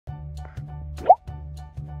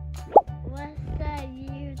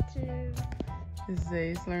It's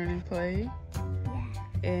Zay's Learn and Play. Yeah.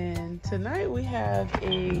 And tonight we have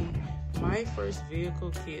My First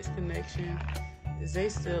Vehicle Kids Connection. Zay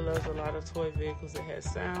still loves a lot of toy vehicles that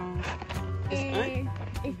has sound. It's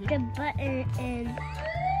the button and...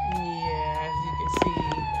 Yeah, as you can see,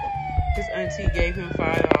 his auntie gave him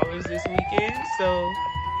 $5 this weekend, so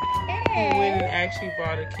he went and actually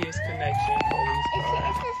bought a Kids Connection police car.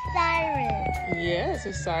 It's a siren. Yeah, it's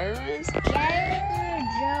a sirens.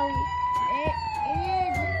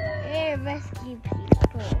 It rescue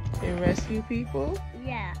people. They rescue people?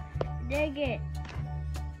 Yeah, they get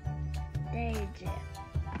danger.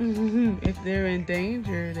 If they're in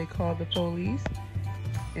danger, they call the police,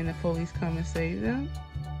 and the police come and save them.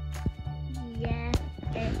 Yeah,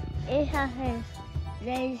 it has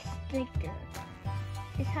a sticker.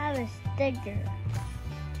 It has a sticker.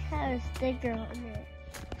 It has a sticker on it.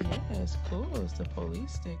 Yeah, it's cool. It's the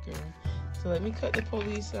police sticker. So let me cut the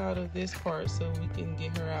police out of this part so we can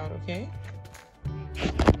get her out, okay?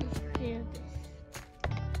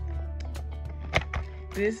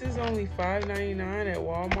 This is only $5.99 at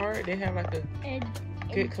Walmart. They have like a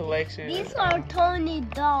good collection. These are $20.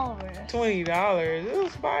 $20. It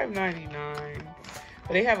was $5.99.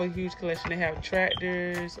 But they have a huge collection. They have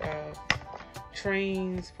tractors,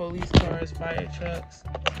 trains, police cars, fire trucks,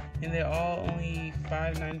 and they're all only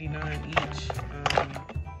 $5.99 each.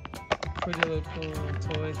 Pretty little cool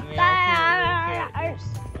toys, and they all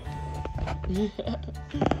cool little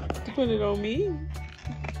characters. To put it on me.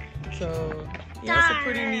 So yeah, it's a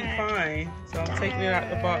pretty neat find. So I'm taking it out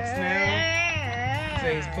the box now.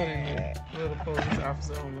 Zay's putting a little police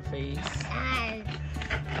officer on my face.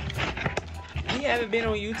 We haven't been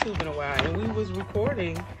on YouTube in a while, and we was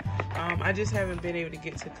recording. I just haven't been able to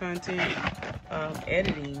get to content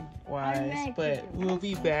editing wise, but we'll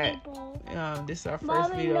be back. This is our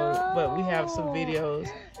first video, but we have some videos.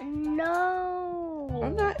 No,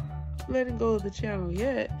 I'm not letting go of the channel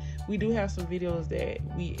yet. We do have some videos that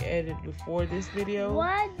we edited before this video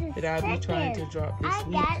that I'll be trying to drop this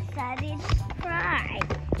week. I got surprise.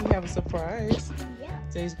 We have a surprise. Yeah.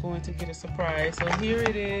 Zay's going to get a surprise. So here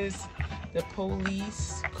it is, the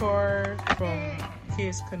police car from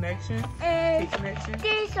Kids Connection. And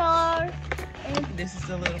these are... This is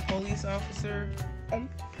the little police officer. And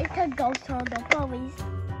it's a ghost on the police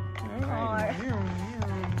car.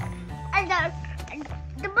 And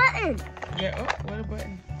the button. Yeah, oh, what a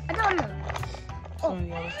button? I don't know. It's on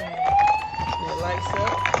the other side. The lights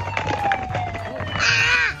up.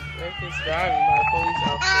 Reckless driving by the police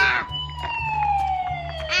officer.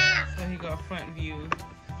 So he got front view.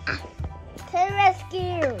 To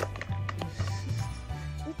rescue.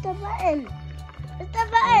 It's the button. It's the On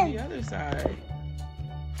button. the other side.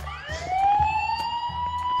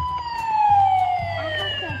 I have a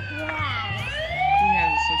surprise. He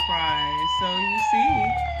has a surprise. So you see,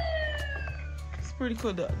 it's pretty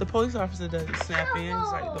cool. The police officer doesn't snap in.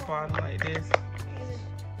 It's like the bottom like this.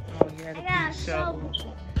 Oh, he had a big shovel.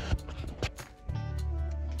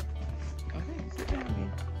 Okay, sit down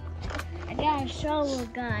again. I got a shovel,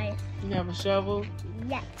 guys. You have a shovel?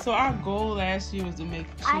 Yeah. So our goal last year was to make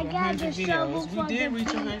I 100 got the shovel videos. We for did the reach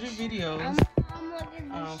beach. 100 videos I'm looking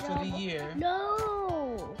for the year.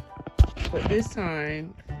 No. But this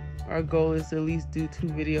time, our goal is to at least do 2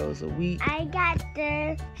 videos a week. I got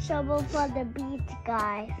the shovel for the beach,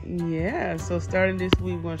 guys. Yeah, so starting this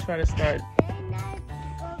week, we're going to try to start. They're not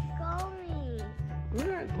going. We're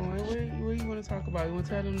not going. Where you want to talk about? You want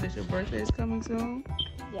to tell them that your birthday is coming soon?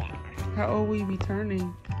 Yeah. How old will you be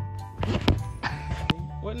turning?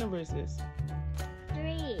 What number is this?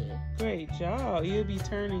 3. Great job. You'll be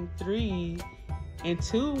turning 3 in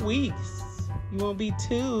 2 weeks. You won't be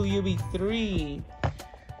 2, you'll be 3.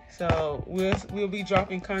 So we'll be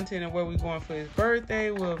dropping content of where we're going for his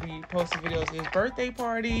birthday. We'll be posting videos of his birthday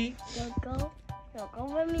party. You'll go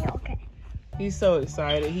with me? Okay. He's so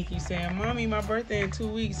excited. He keeps saying, "Mommy, my birthday in 2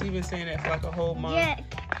 weeks." He's been saying that for like a whole month. Yeah.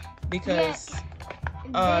 Because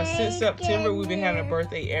since September, we've been having a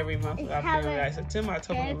birthday every month. I feel like September,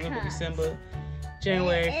 October, November, December,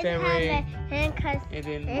 January, February, and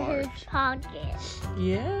then in March. his pocket.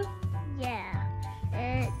 Yeah? Yeah.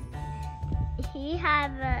 And he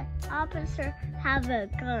officer have a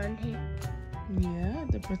gun. Yeah,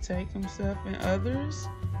 to protect himself and others.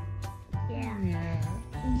 Yeah. Yeah.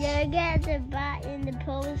 You get the bat in the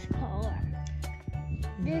police car.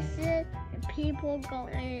 This is the people go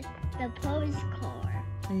in the police car.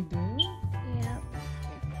 They do? Yeah.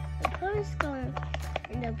 The police car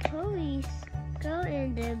and the police go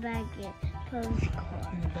in the back of the police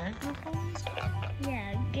car. In the back of the police car?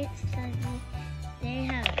 Yeah, get something. They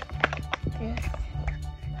have this.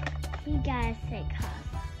 He got a sick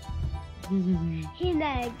house. He's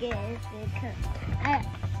not getting a sticker.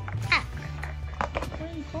 Where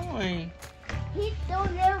are you going? He's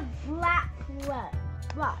throwing a black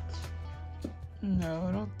watch.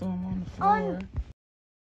 No, don't throw him on the floor.